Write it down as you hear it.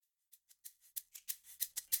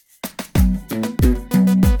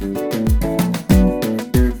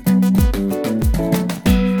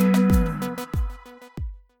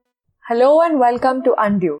Hello and welcome to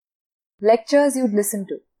Undue, lectures you'd listen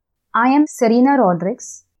to. I am Serena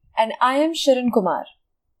Rodrigues. And I am Shirin Kumar.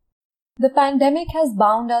 The pandemic has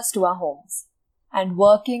bound us to our homes, and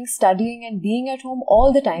working, studying, and being at home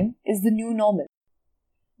all the time is the new normal.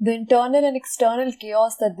 The internal and external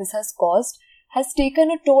chaos that this has caused has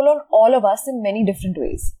taken a toll on all of us in many different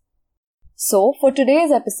ways. So, for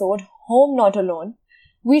today's episode, Home Not Alone,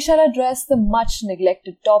 we shall address the much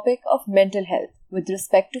neglected topic of mental health with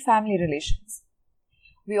respect to family relations.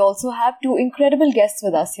 We also have two incredible guests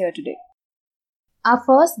with us here today. Our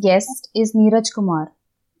first guest is Neeraj Kumar.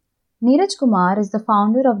 Neeraj Kumar is the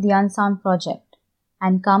founder of the Unsound Project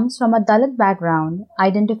and comes from a Dalit background,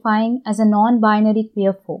 identifying as a non-binary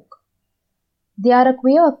queer folk. They are a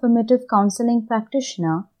queer affirmative counseling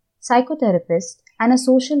practitioner, psychotherapist, and a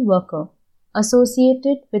social worker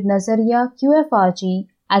associated with Nazariya QFRG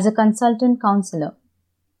as a consultant counselor.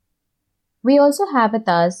 We also have with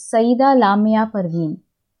us Saeeda Lamia Parveen.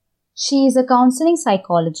 She is a counseling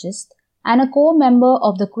psychologist and a co-member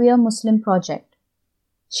of the Queer Muslim Project.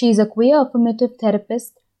 She is a queer affirmative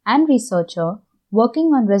therapist and researcher working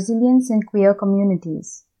on resilience in queer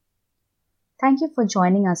communities. Thank you for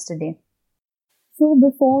joining us today. So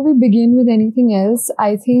before we begin with anything else,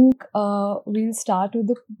 I think we'll start with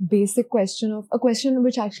the basic question of a question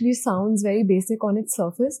which actually sounds very basic on its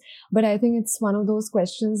surface, but I think it's one of those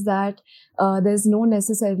questions that there's no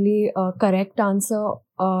necessarily correct answer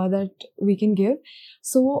that we can give.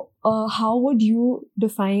 So how would you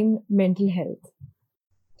define mental health?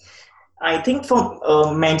 I think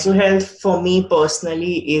for mental health, for me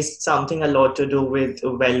personally, is something a lot to do with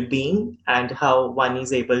well-being and how one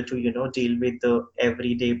is able to, deal with the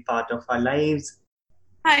everyday part of our lives.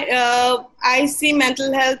 I see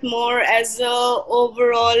mental health more as a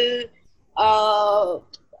overall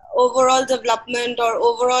development or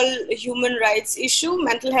overall human rights issue.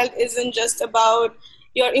 Mental health isn't just about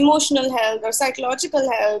your emotional health or psychological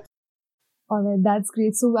health. All right, that's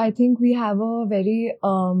great. So I think we have a very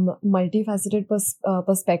multifaceted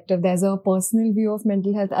perspective. There's a personal view of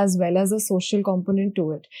mental health as well as a social component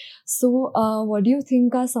to it. So what do you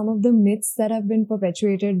think are some of the myths that have been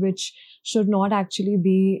perpetuated which should not actually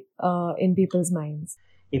be in people's minds?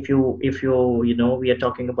 If we are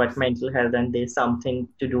talking about mental health and there's something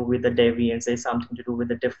to do with the deviance, there's something to do with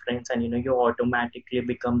the difference, and you automatically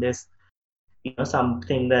become this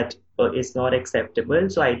something that is not acceptable.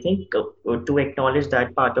 So I think to acknowledge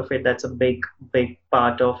that part of it, that's a big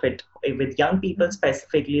part of it with young people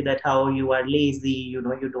specifically, that how you are lazy, you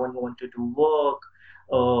don't want to do work.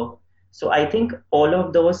 So I think all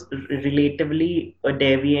of those relatively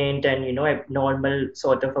deviant and abnormal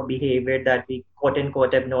sort of a behavior that we quote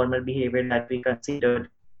unquote abnormal behavior that we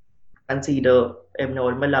consider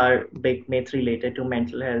abnormal are big myths related to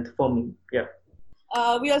mental health for me. Yeah.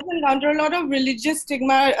 We also encounter a lot of religious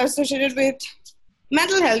stigma associated with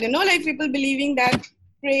mental health, like people believing that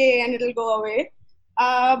pray and it'll go away.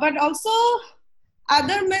 But also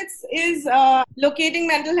other myths is locating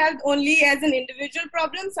mental health only as an individual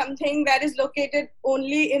problem, something that is located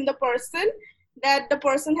only in the person, that the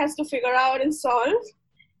person has to figure out and solve,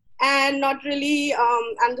 and not really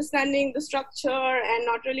understanding the structure and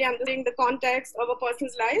not really understanding the context of a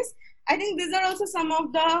person's lives. I think these are also some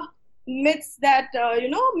of the myths that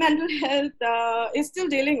mental health is still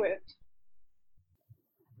dealing with.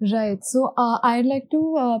 Right. So I'd like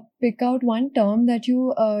to pick out one term that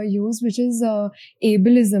you use, which is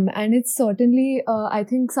ableism, and it's certainly I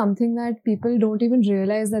think something that people don't even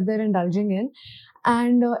realize that they're indulging in.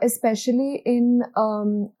 And especially in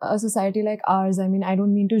a society like ours, I mean, I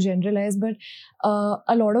don't mean to generalize, but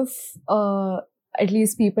a lot of at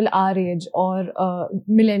least people our age or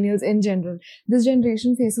millennials in general, this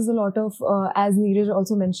generation faces a lot of, as Neeraj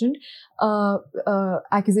also mentioned,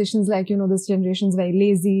 accusations like, this generation's very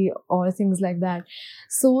lazy or things like that.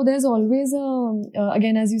 So there's always,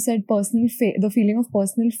 again, as you said, the feeling of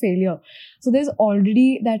personal failure. So there's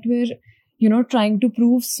already that we're, trying to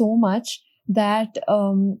prove so much that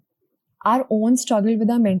our own struggle with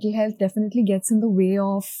our mental health definitely gets in the way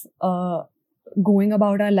of going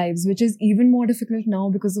about our lives, which is even more difficult now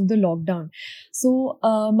because of the lockdown. So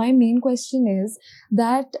my main question is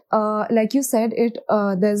that, like you said,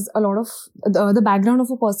 there's a lot of the background of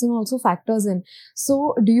a person also factors in.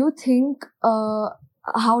 So do you think,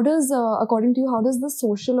 according to you, how does the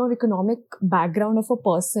social or economic background of a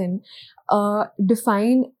person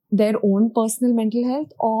define their own personal mental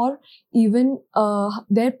health, or even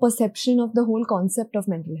their perception of the whole concept of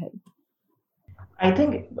mental health? I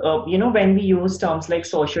think, when we use terms like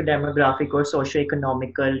socio-demographic or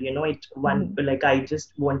socio-economical, I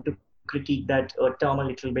just want to critique that term a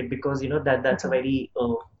little bit, because, that's a very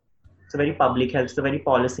it's a very public health, it's a very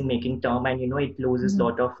policy making term, and it loses a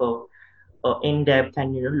lot of in depth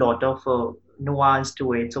and lot of nuance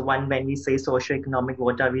to it. So when we say socioeconomic,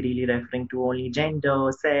 what are we really referring to? Only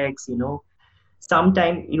gender, sex,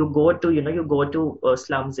 Sometimes you go to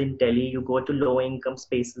slums in Delhi, you go to low income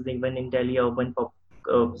spaces, even in Delhi urban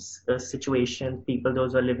situations, people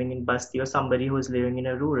those who are living in Basti or somebody who is living in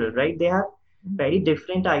a rural, right? They have very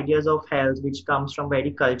different ideas of health, which comes from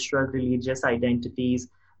very cultural, religious identities.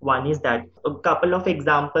 One is that a couple of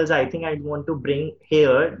examples I think I want to bring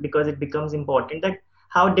here because it becomes important that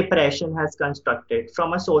how depression has constructed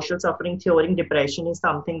from a social suffering theory. Depression is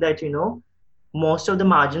something that most of the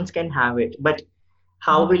margins can have it, but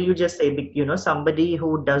how will you just say somebody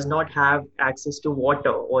who does not have access to water,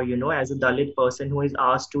 or as a Dalit person who is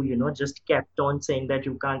asked to just kept on saying that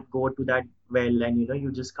you can't go to that well, and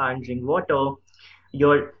you just can't drink water,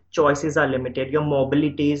 your choices are limited, your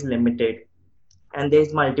mobility is limited, and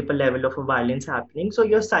there's multiple level of violence happening, so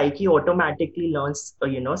your psyche automatically learns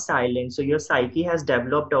silence, so your psyche has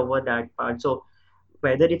developed over that part. So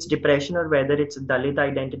whether it's depression or whether it's Dalit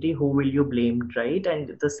identity, who will you blame, right?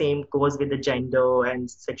 And the same goes with the gender and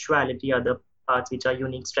sexuality, other parts which are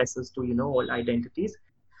unique stresses to all identities.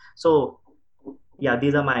 So yeah,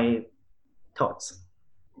 these are my thoughts.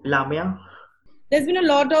 Lamia? There's been a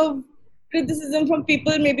lot of criticism from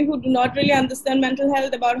people maybe who do not really understand mental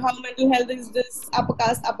health about how mental health is this upper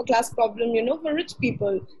class problem, for rich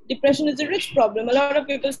people. Depression is a rich problem, a lot of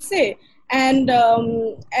people say. And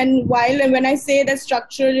when I say that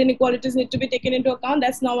structural inequalities need to be taken into account,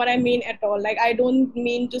 that's not what I mean at all. Like, I don't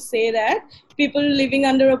mean to say that people living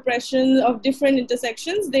under oppression of different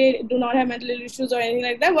intersections, they do not have mental issues or anything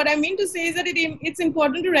like that. What I mean to say is that it's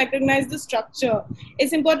important to recognize the structure.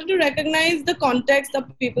 It's important to recognize the context of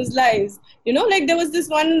people's lives. Like there was this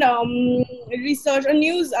one research, a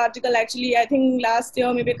news article actually, I think last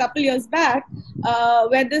year, maybe a couple years back,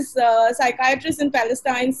 where this psychiatrist in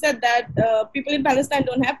Palestine said that people in Palestine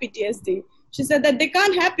don't have PTSD. She said that they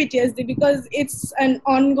can't have PTSD because it's an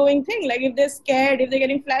ongoing thing. Like if they're scared, if they're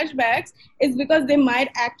getting flashbacks, it's because they might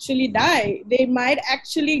actually die. They might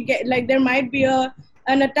actually get, like there might be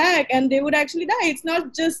an attack and they would actually die. It's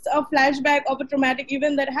not just a flashback of a traumatic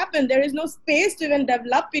event that happened. There is no space to even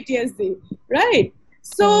develop PTSD, right?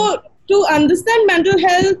 So to understand mental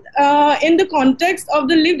health in the context of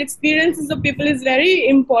the lived experiences of people is very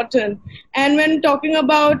important. And when talking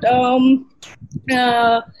about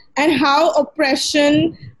and how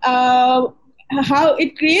oppression, how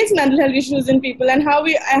it creates mental health issues in people, and how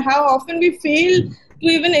often we fail to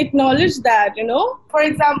even acknowledge that, For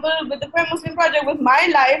example, with the Queer Muslim Project, with my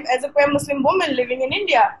life as a queer Muslim woman living in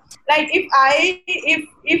India, like if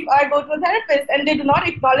I go to a therapist and they do not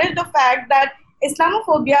acknowledge the fact that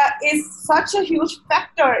Islamophobia is such a huge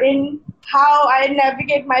factor in how I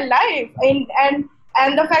navigate my life,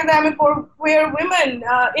 and the fact that I'm a queer woman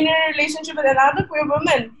in a relationship with another queer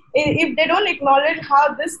woman, if they don't acknowledge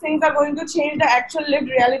how these things are going to change the actual lived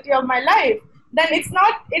reality of my life, then it's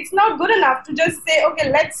not good enough to just say, okay,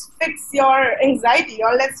 let's fix your anxiety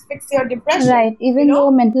or let's fix your depression. Right. Even though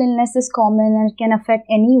mental illness is common and it can affect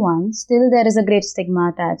anyone, still there is a great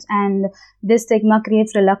stigma attached. And this stigma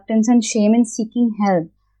creates reluctance and shame in seeking help.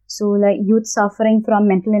 So like youth suffering from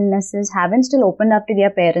mental illnesses haven't still opened up to their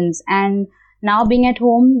parents. And now being at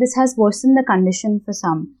home, this has worsened the condition for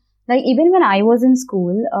some. Like even when I was in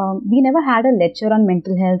school, we never had a lecture on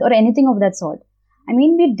mental health or anything of that sort. I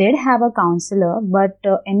mean, we did have a counselor, but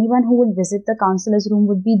anyone who would visit the counselor's room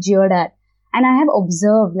would be jeered at. And I have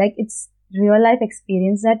observed, like it's real life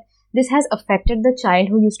experience, that this has affected the child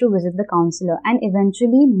who used to visit the counselor. And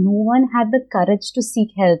eventually, no one had the courage to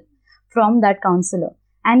seek help from that counselor.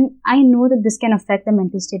 And I know that this can affect the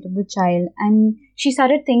mental state of the child. And she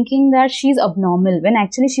started thinking that she's abnormal when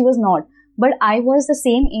actually she was not. But I was the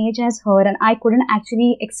same age as her and I couldn't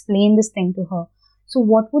actually explain this thing to her. So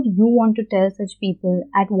what would you want to tell such people?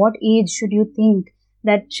 At what age should you think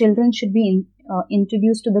that children should be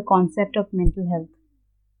introduced to the concept of mental health?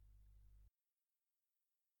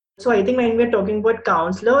 So I think when we're talking about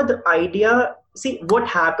counselor, the idea, see what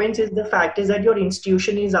happens is the fact is that your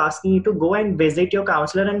institution is asking you to go and visit your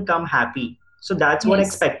counselor and come happy. So that's what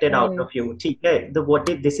expected out of you.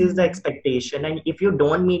 This is the expectation. And if you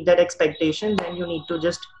don't meet that expectation, then you need to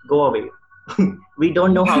just go away. We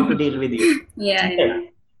don't know how to deal with you.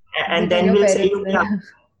 And then we'll say,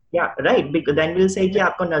 right. Because then we'll say कि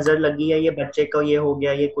आपको नजर लगी है, ये बच्चे को ये हो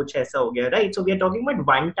गया, ये कुछ ऐसा हो गया, right? So we are talking about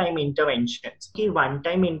one-time interventions. कि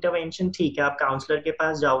one-time intervention ठीक है, आप counselor के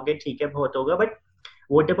पास जाओगे, ठीक है, बहुत होगा. But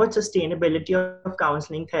what about sustainability of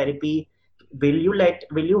counseling therapy? will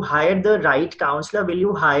you hire the right counselor? Will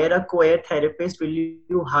you hire a queer therapist? Will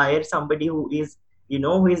you hire somebody who is,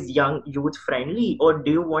 who is young, youth friendly? Or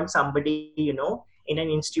do you want somebody, in an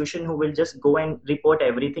institution who will just go and report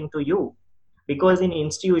everything to you? Because in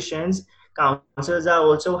institutions, counselors are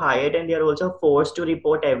also hired and they are also forced to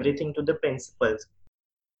report everything to the principals.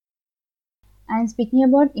 And speaking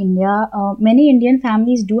about India, many Indian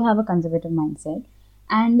families do have a conservative mindset,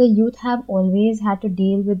 and the youth have always had to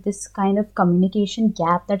deal with this kind of communication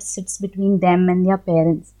gap that sits between them and their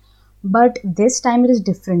parents. But this time it is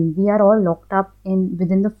different. We are all locked up in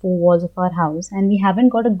within the four walls of our house, and we haven't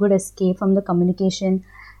got a good escape from the communication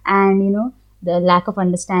and the lack of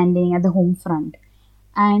understanding at the home front.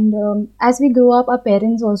 And as we grow up, our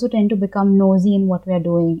parents also tend to become nosy in what we are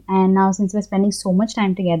doing. And now, since we're spending so much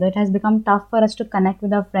time together, it has become tough for us to connect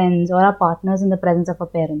with our friends or our partners in the presence of our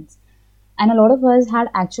parents. And a lot of us had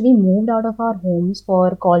actually moved out of our homes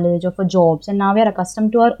for college or for jobs, and now we are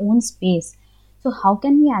accustomed to our own space. So, how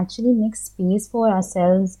can we actually make space for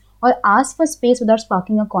ourselves or ask for space without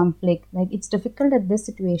sparking a conflict? Like, it's difficult at this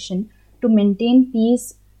situation to maintain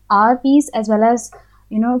peace, our peace, as well as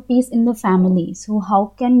peace in the family. So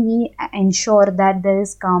how can we ensure that there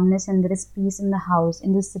is calmness and there is peace in the house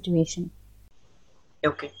in this situation?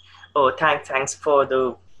 Okay. Oh, thanks for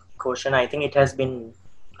the question. I think it has been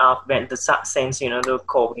when since the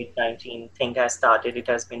COVID-19 thing has started, it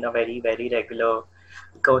has been a very regular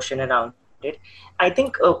question around it. I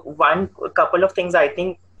think a couple of things. I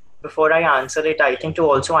think before I answer it, I think to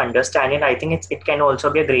also understand it, I think it can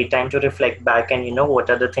also be a great time to reflect back and what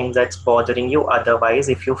are the things that's bothering you. Otherwise,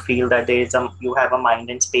 if you feel that you have a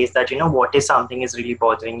mind and space that what is something is really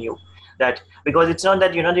bothering you, that because it's not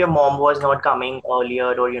that your mom was not coming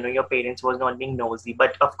earlier, or your parents was not being nosy,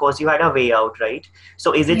 but of course you had a way out, right?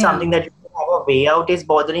 So is it Yeah. something that you have a way out is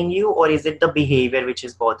bothering you, or is it the behavior which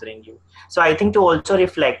is bothering you? So I think to also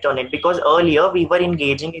reflect on it, because earlier we were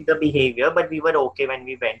engaging in the behavior but we were okay when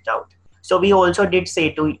we went out, so we also did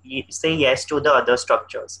say yes to the other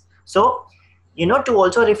structures. So to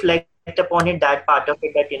also reflect upon it, that part of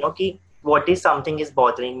it, that ki, what is something is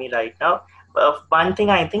bothering me right now. One thing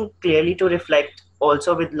I think clearly to reflect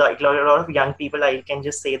also with like a lot of young people, I can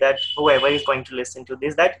just say that whoever is going to listen to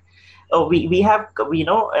this, that we have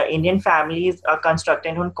Indian families are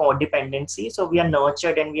constructed on codependency. So we are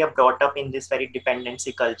nurtured and we are brought up in this very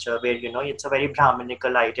dependency culture where it's a very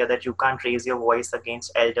Brahminical idea that you can't raise your voice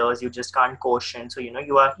against elders, you just can't caution. So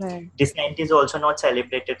your Right. dissent is also not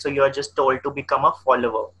celebrated, so you are just told to become a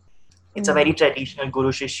follower. It's a very traditional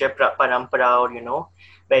guru shishya parampara, or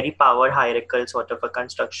very power hierarchical sort of a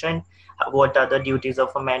construction. What are the duties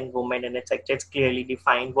of a man, woman, and etc. It's clearly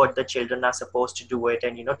defined what the children are supposed to do it,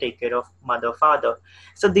 and take care of mother, father.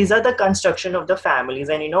 So these are the construction of the families,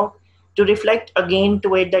 and to reflect again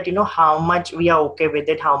to it, that how much we are okay with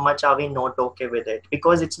it, how much are we not okay with it,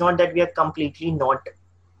 because it's not that we are completely not,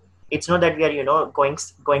 it's not that we are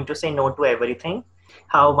going to say no to everything.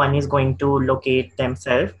 How one is going to locate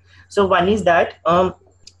themselves. So one is that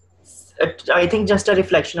I think just a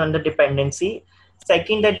reflection on the dependency.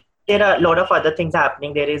 Second, that there are a lot of other things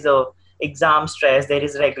happening. There is a exam stress, there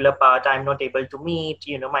is regular part I'm not able to meet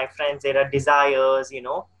my friends, there are desires,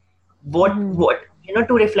 what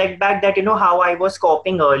to reflect back that how I was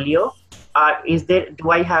coping earlier. Is there,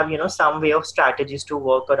 do I have some way of strategies to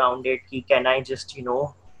work around it? Can I just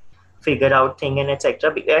figure out thing and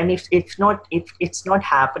etc. And if it's not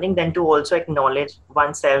happening, then to also acknowledge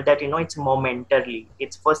oneself that it's momentarily,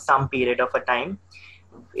 it's for some period of a time.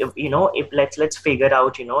 If let's figure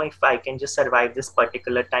out if I can just survive this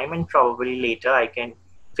particular time, and probably later I can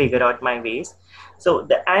figure out my ways. So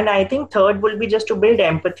and I think third will be just to build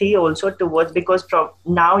empathy also towards, because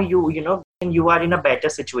now you are in a better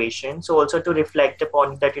situation, so also to reflect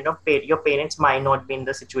upon that your parents might not be in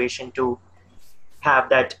the situation to have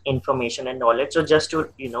that information and knowledge. So just to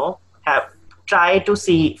have, try to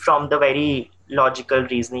see from the very logical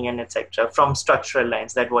reasoning and etc., from structural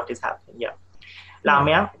lines, that what is happening. Yeah.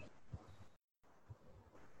 Lamia.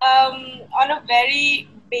 On a very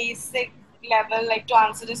basic level, like to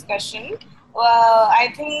answer this question,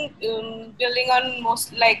 I think building on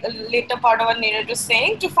most like a later part of what Neeraj was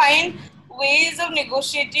saying, to find ways of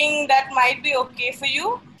negotiating that might be okay for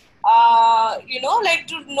you. Like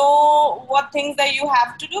to know what things that you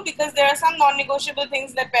have to do, because there are some non-negotiable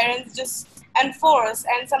things that parents just enforce,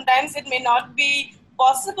 and sometimes it may not be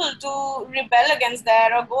possible to rebel against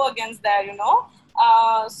that or go against that.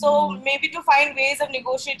 So maybe to find ways of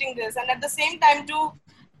negotiating this, and at the same time to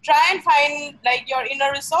try and find like your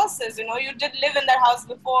inner resources. You did live in that house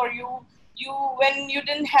before. You when you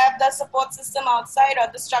didn't have the support system outside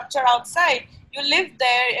or the structure outside, you lived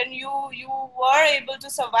there and you were able to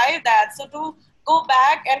survive that. So to go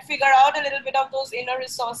back and figure out a little bit of those inner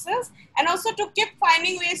resources, and also to keep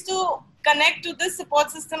finding ways to connect to this support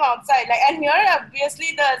system outside. Like, and here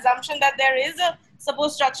obviously the assumption that there is a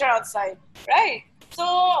support structure outside, right?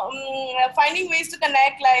 So finding ways to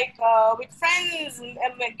connect, like with friends,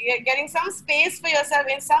 and getting some space for yourself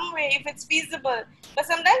in some way if it's feasible. But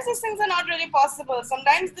sometimes these things are not really possible.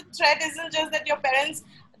 Sometimes the threat isn't just that your parents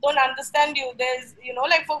don't understand you. There's,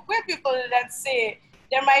 like for queer people, let's say,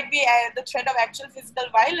 there might be the threat of actual physical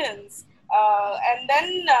violence. And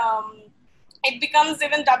then it becomes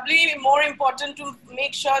even doubly more important to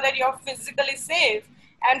make sure that you're physically safe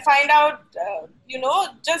and find out,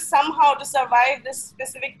 just somehow to survive this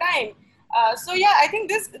specific time. So yeah, I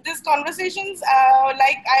think these conversations,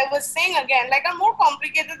 like I was saying again, like are more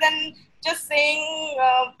complicated than just saying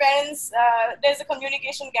parents, there's a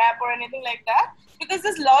communication gap or anything like that. Because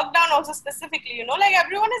this lockdown also specifically, like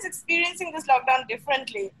everyone is experiencing this lockdown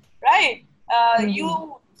differently, right?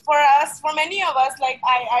 For many of us, like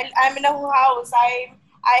I'm in a house, I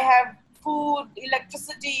have food,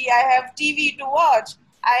 electricity, I have TV to watch.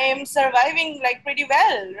 I am surviving like pretty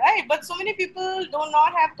well, right? But so many people do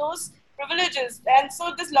not have those privileges, and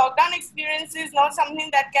so this lockdown experience is not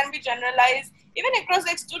something that can be generalized even across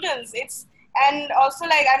like students. It's and also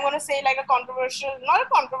like I'm gonna say like not a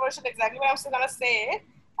controversial exactly, but I'm still gonna say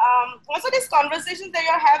also these conversations that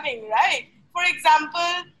you're having, right? For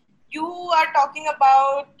example, you are talking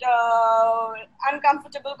about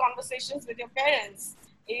uncomfortable conversations with your parents.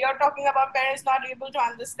 You're talking about parents not able to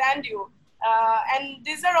understand you. And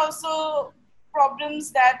these are also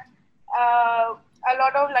problems that a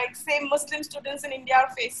lot of like say Muslim students in India are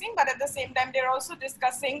facing, but at the same time, they're also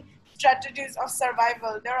discussing strategies of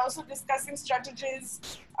survival. They're also discussing strategies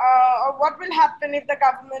or what will happen if the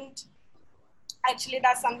government actually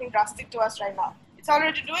does something drastic to us right now. It's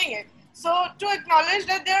already doing it. So to acknowledge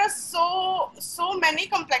that there are so many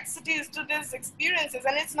complexities to these experiences,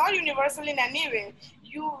 and it's not universal in any way.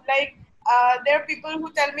 You like there are people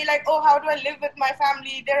who tell me like, oh, how do I live with my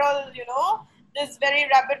family? They're all this very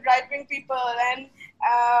rabid right-wing people, and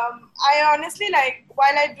I honestly like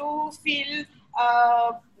while I do feel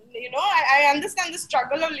I understand the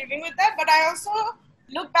struggle of living with that, but I also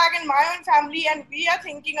look back in my own family and we are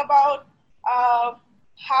thinking about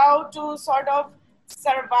how to sort of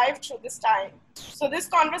survive through this time. So these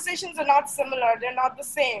conversations are not similar, they're not the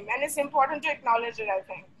same, and it's important to acknowledge it, I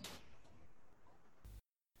think.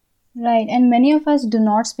 Right, and many of us do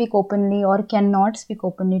not speak openly or cannot speak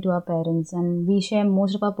openly to our parents, and we share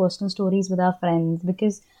most of our personal stories with our friends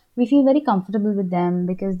because we feel very comfortable with them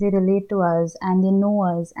because they relate to us and they know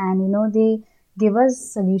us, and they give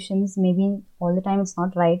us solutions. Maybe all the time it's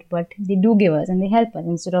not right, but they do give us and they help us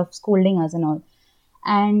instead of scolding us and all.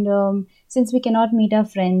 And since we cannot meet our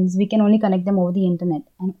friends, we can only connect them over the internet.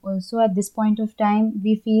 And also at this point of time,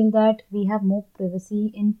 we feel that we have more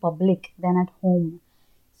privacy in public than at home.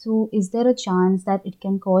 So, is there a chance that it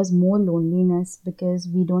can cause more loneliness because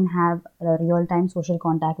we don't have a real time social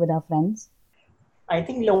contact with our friends? I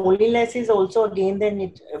think loneliness is also again then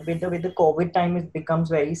it with the COVID time it becomes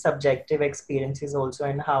very subjective experiences also,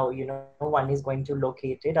 and how one is going to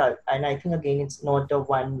locate it. And I think again it's not a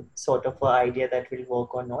one sort of idea that will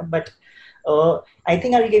work or not. But I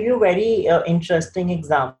think I'll give you a very interesting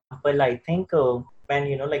example. I think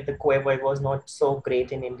when like the queer wave was not so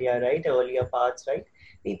great in India, right? Earlier parts, right?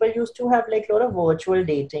 People used to have like a lot of virtual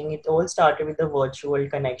dating. It all started with the virtual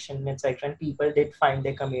connection, etc. And people did find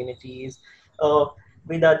their communities.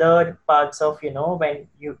 With other parts of when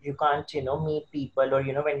you can't meet people, or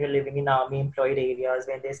when you're living in army employed areas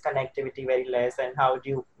when there's connectivity very less, and how do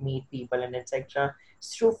you meet people and etc.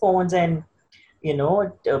 through phones, and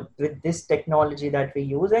with this technology that we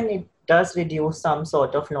use, and it does reduce some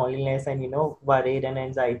sort of loneliness and worried and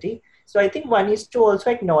anxiety. So I think one is to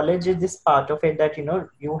also acknowledge this part of it, that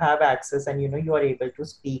you have access and you are able to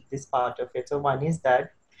speak this part of it. So one is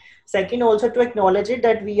that. Second, also to acknowledge it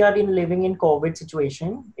that we are in living in COVID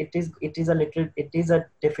situation. It is a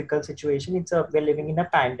difficult situation. We're living in a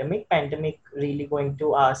pandemic really going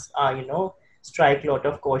to us strike a lot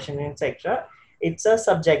of caution, etc. It's a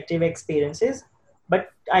subjective experiences.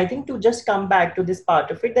 But I think to just come back to this part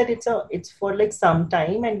of it, that it's for like some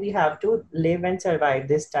time, and we have to live and survive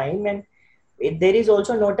this time. And there is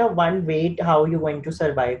also not a one way how you're going to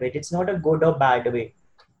survive it. It's not a good or bad way.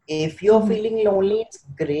 If you're feeling lonely, it's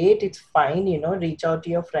great, it's fine, reach out to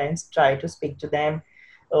your friends, try to speak to them,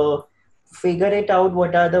 uh, figure it out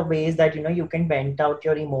what are the ways that you can vent out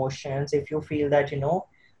your emotions. If you feel that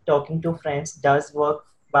talking to friends does work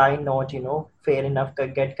why not, fair enough,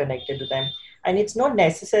 get connected to them. And it's not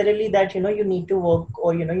necessarily that, you need to work,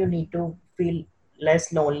 or, you need to feel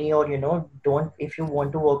less lonely, or, don't, if you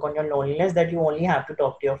want to work on your loneliness, that you only have to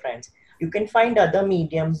talk to your friends. You can find other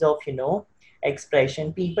mediums of,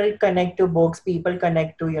 expression. People connect to books, people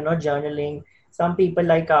connect to, journaling. Some people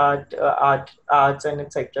like arts and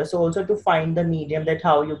etc. So also to find the medium, that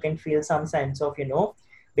how you can feel some sense of,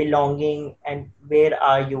 belonging, and where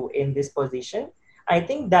are you in this position. I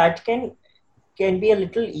think that can be a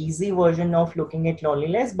little easy version of looking at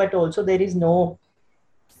loneliness, but also there is no.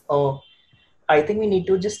 Uh, I think we need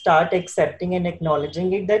to just start accepting and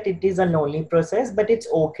acknowledging it, that it is a lonely process, but it's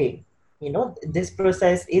okay. This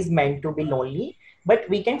process is meant to be lonely, but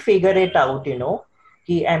we can figure it out.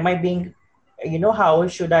 Am I being, how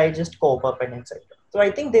should I just cope up and etc. So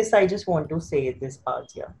I think this, I just want to say this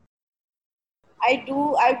part. Yeah.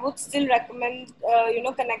 I would still recommend,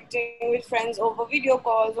 connecting with friends over video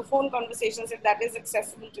calls or phone conversations if that is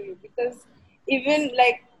accessible to you. Because even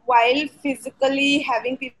like while physically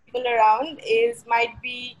having people around is might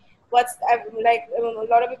be what's a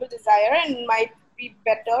lot of people desire and might be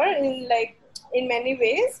better in in many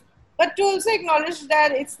ways, but to also acknowledge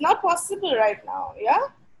that it's not possible right now. Yeah,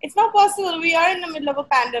 it's not possible. We are in the middle of a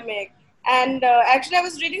pandemic. And actually, I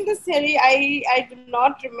was reading this theory. I do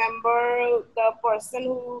not remember the person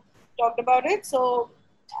who talked about it. So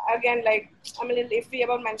again, I'm a little iffy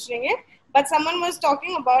about mentioning it. But someone was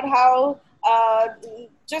talking about how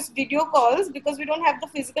just video calls, because we don't have the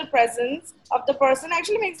physical presence of the person,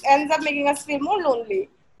 actually ends up making us feel more lonely.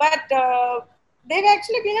 But they've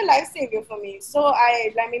actually been a lifesaver for me. So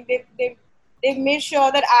I mean, they've made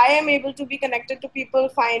sure that I am able to be connected to people,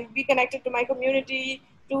 be connected to my community,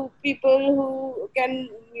 to people who can,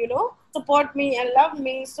 support me and love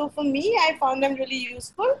me. So for me, I found them really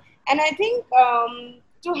useful. And I think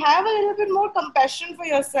to have a little bit more compassion for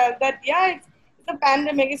yourself, that, yeah, it's a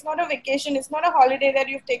pandemic, it's not a vacation, it's not a holiday that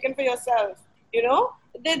you've taken for yourself.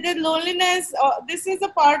 The loneliness, this is a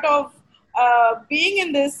part of being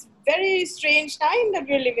in this very strange time that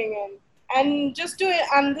we're living in. And just to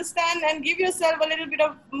understand and give yourself a little bit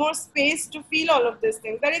of more space to feel all of these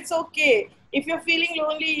things, that it's okay if you're feeling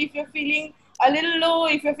lonely, if you're feeling a little low,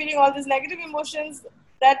 if you're feeling all these negative emotions,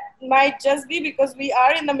 that might just be because we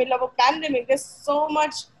are in the middle of a pandemic. There's so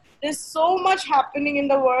much happening in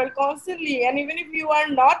the world constantly, and even if you are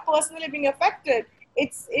not personally being affected,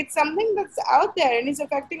 it's something that's out there and it's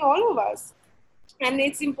affecting all of us. And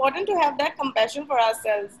it's important to have that compassion for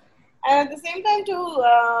ourselves, and at the same time to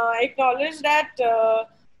acknowledge that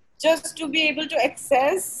just to be able to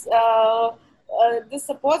access the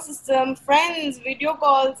support system, friends, video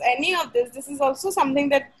calls, any of this is also something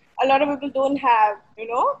that a lot of people don't have.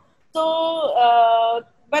 So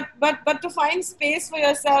but to find space for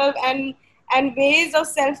yourself and ways of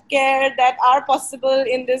self-care that are possible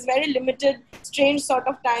in this very limited, strange sort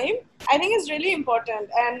of time, I think is really important.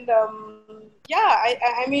 And yeah,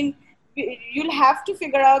 I mean, you'll have to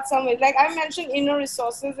figure out some way. Like I mentioned, inner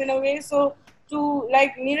resources in a way. So to,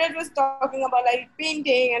 like Neeraj was talking about, like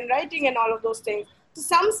painting and writing and all of those things. So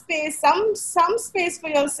some space for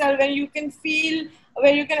yourself where you can feel,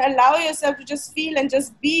 where you can allow yourself to just feel and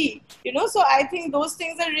just be. So I think those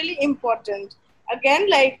things are really important. Again,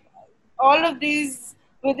 like all of these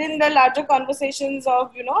within the larger conversations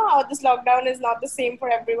of how this lockdown is not the same for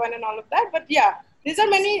everyone and all of that. But yeah, these are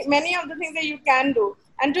many of the things that you can do,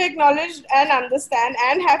 and to acknowledge and understand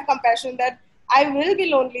and have compassion that I will be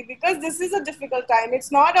lonely because this is a difficult time.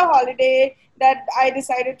 It's not a holiday that I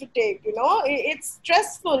decided to take. It's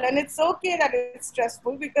stressful, and it's okay that it's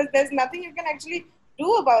stressful because there's nothing you can actually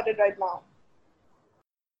do about it right now.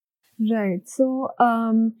 Right. So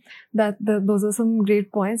those are some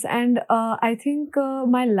great points, and I think our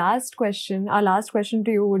last question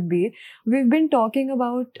to you would be: we've been talking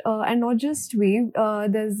about, and not just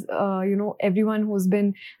there's everyone who's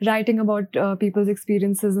been writing about people's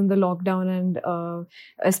experiences in the lockdown, and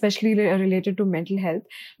especially related to mental health.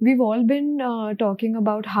 We've all been talking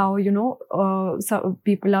about how some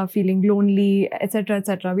people are feeling lonely, etc.,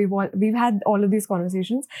 etc. We've had all of these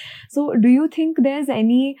conversations. So, do you think there's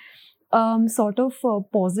any sort of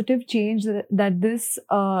positive change that this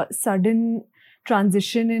sudden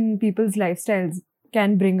transition in people's lifestyles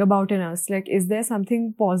can bring about in us? Like, is there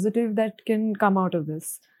something positive that can come out of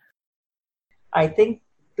this? I think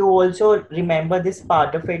to also remember this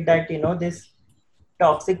part of it, that this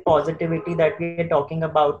toxic positivity that we are talking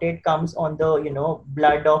about, it comes on the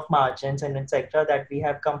blood of margins and etc. that we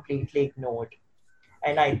have completely ignored.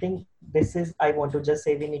 And I think this is, I want to just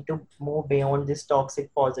say, we need to move beyond this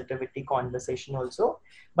toxic positivity conversation also,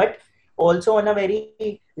 but also on a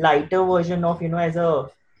very lighter version of, as a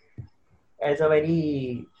as a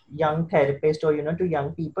very young therapist or, to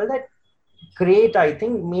young people, that great, I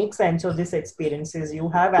think, make sense of these experiences. You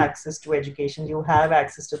have access to education, you have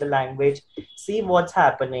access to the language, see what's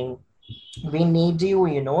happening. We need you,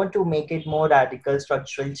 to make it more radical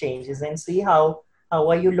structural changes, and see how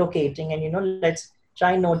are you locating, and let's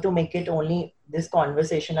try not to make it only this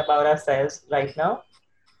conversation about ourselves right now.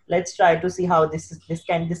 Let's try to see how this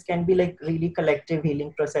can be like really collective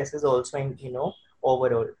healing processes also, and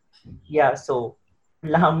overall. Yeah, so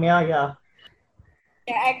Lamya, yeah.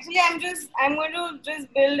 Yeah, actually, I'm going to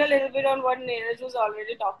just build a little bit on what Neeraj was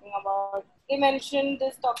already talking about. He mentioned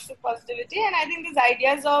this toxic positivity, and I think these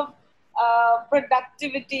ideas of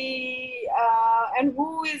productivity and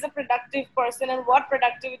who is a productive person and what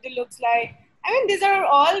productivity looks like. I mean, these are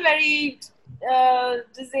all very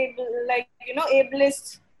disabled, like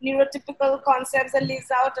ableist, neurotypical concepts that leaves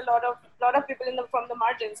out a lot of people from the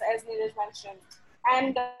margins, as Neeraj mentioned.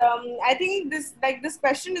 And I think this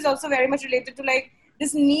question is also very much related to like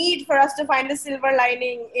this need for us to find a silver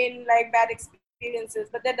lining in like bad experiences,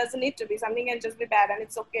 but that doesn't need to be. Something can just be bad and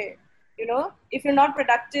it's okay. If you're not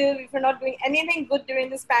productive, if you're not doing anything good during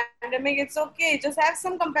this pandemic, it's okay. Just have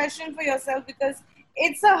some compassion for yourself, because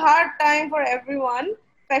it's a hard time for everyone,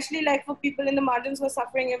 especially like for people in the margins who are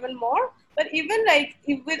suffering even more. But even like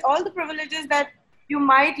with all the privileges that you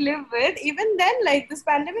might live with, even then, like this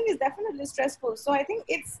pandemic is definitely stressful. So I think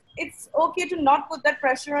it's okay to not put that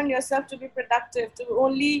pressure on yourself to be productive,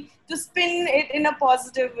 to spin it in a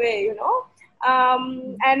positive way,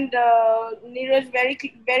 and Neeraj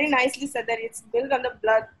very nicely said that it's built on the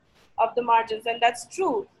blood of the margins, and that's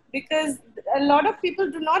true, because a lot of people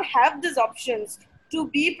do not have these options to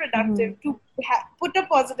be productive, to put a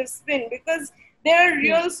positive spin, because there are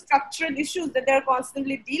real structural issues that they're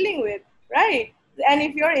constantly dealing with, right? And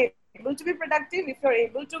if you're able to be productive, if you're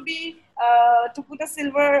able to be to put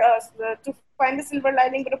to find a silver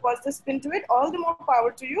lining, put a positive spin to it, all the more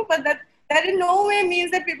power to you. But that in no way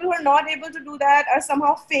means that people who are not able to do that are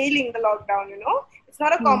somehow failing the lockdown. It's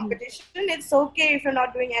not a competition. It's okay if you're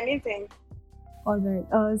not doing anything. All right.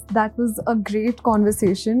 That was a great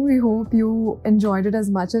conversation. We hope you enjoyed it as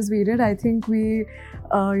much as we did. I think we,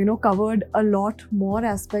 covered a lot more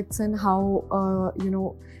aspects in how,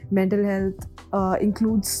 mental health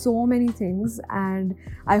includes so many things. And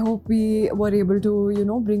I hope we were able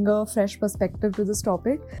to, bring a fresh perspective to this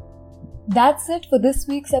topic. That's it for this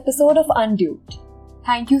week's episode of Unduped.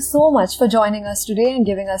 Thank you so much for joining us today and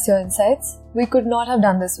giving us your insights. We could not have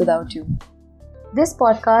done this without you. This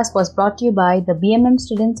podcast was brought to you by the BMM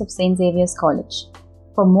students of St. Xavier's College.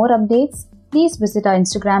 For more updates, please visit our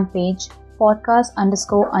Instagram page,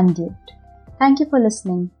 podcast_unduped. Thank you for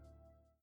listening.